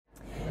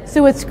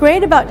So what's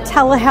great about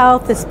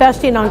telehealth,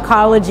 especially in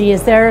oncology,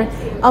 is there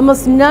are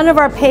almost none of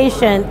our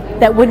patients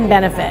that wouldn't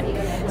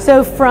benefit.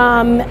 So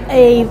from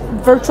a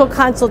virtual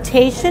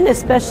consultation,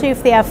 especially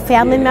if they have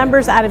family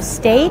members out of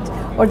state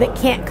or that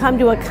can't come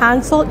to a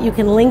consult, you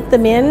can link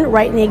them in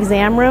right in the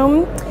exam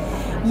room.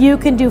 You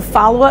can do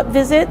follow-up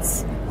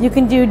visits. You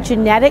can do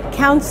genetic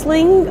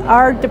counseling.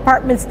 Our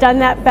department's done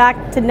that back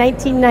to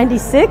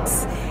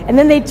 1996, and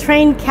then they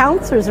train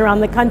counselors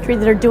around the country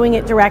that are doing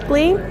it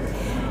directly.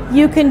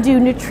 You can do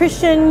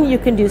nutrition, you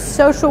can do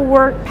social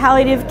work,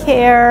 palliative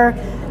care.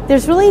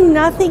 There's really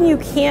nothing you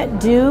can't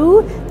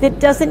do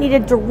that doesn't need a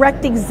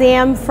direct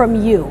exam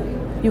from you.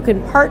 You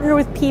can partner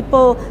with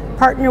people,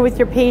 partner with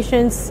your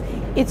patients.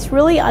 It's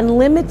really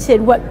unlimited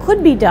what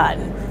could be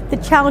done. The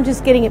challenge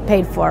is getting it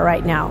paid for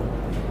right now.